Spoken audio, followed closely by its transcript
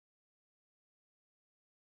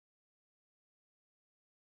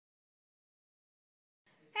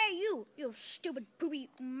Hey, you stupid poopy.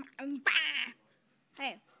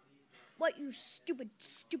 Hey, what you stupid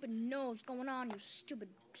nose going on, you stupid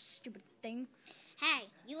thing? Hey,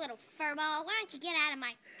 you little furball, why don't you get out of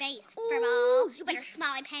my face, Ooh, furball? you better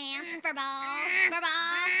smiley pants, furball,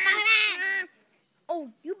 furball. Oh,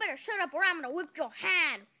 you better shut up or I'm gonna whip your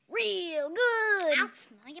hand real good. I'll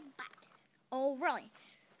smell your butt. Oh, really?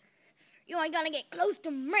 You ain't gonna get close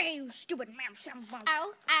to me, you stupid man.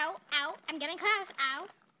 Ow, ow, ow, I'm getting close, ow.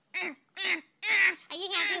 You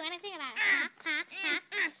can't do anything about it, huh?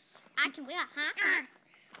 I can wheel, huh?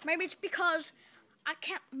 Maybe it's because I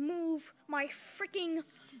can't move my freaking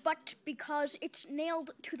butt because it's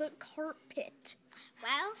nailed to the carpet.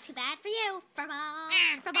 Well, too bad for you, furball,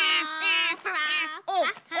 furball,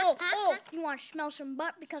 furball. Oh, you want to smell some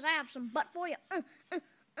butt? Because I have some butt for you.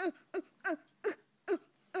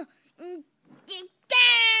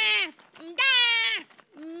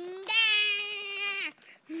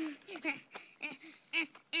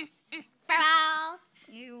 Furball.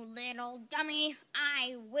 You little dummy,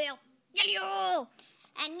 I will kill you.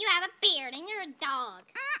 And you have a beard and you're a dog.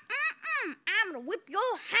 I'm gonna whip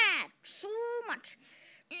your head so much.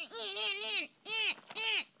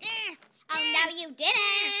 Oh, no, you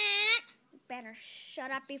didn't. You better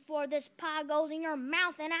shut up before this paw goes in your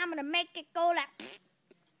mouth and I'm gonna make it go like...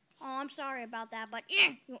 Oh, I'm sorry about that, but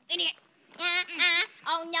you idiot.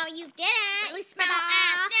 Oh, no, you didn't. Really smell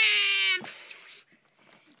ass.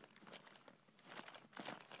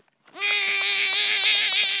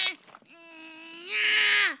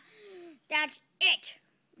 That's it.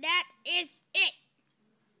 That is it.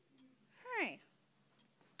 Hey.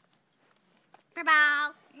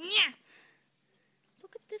 Furball. Yeah.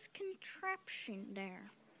 Look at this contraption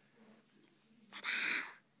there.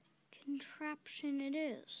 Contraption it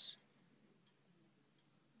is.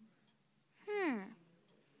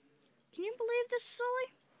 Can you believe this,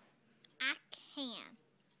 Sully? I can.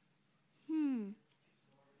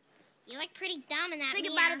 You look pretty dumb in that Say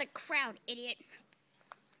mirror. goodbye to the crowd, idiot.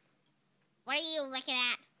 What are you looking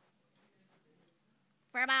at?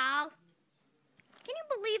 Furball? Can you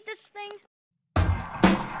believe this thing?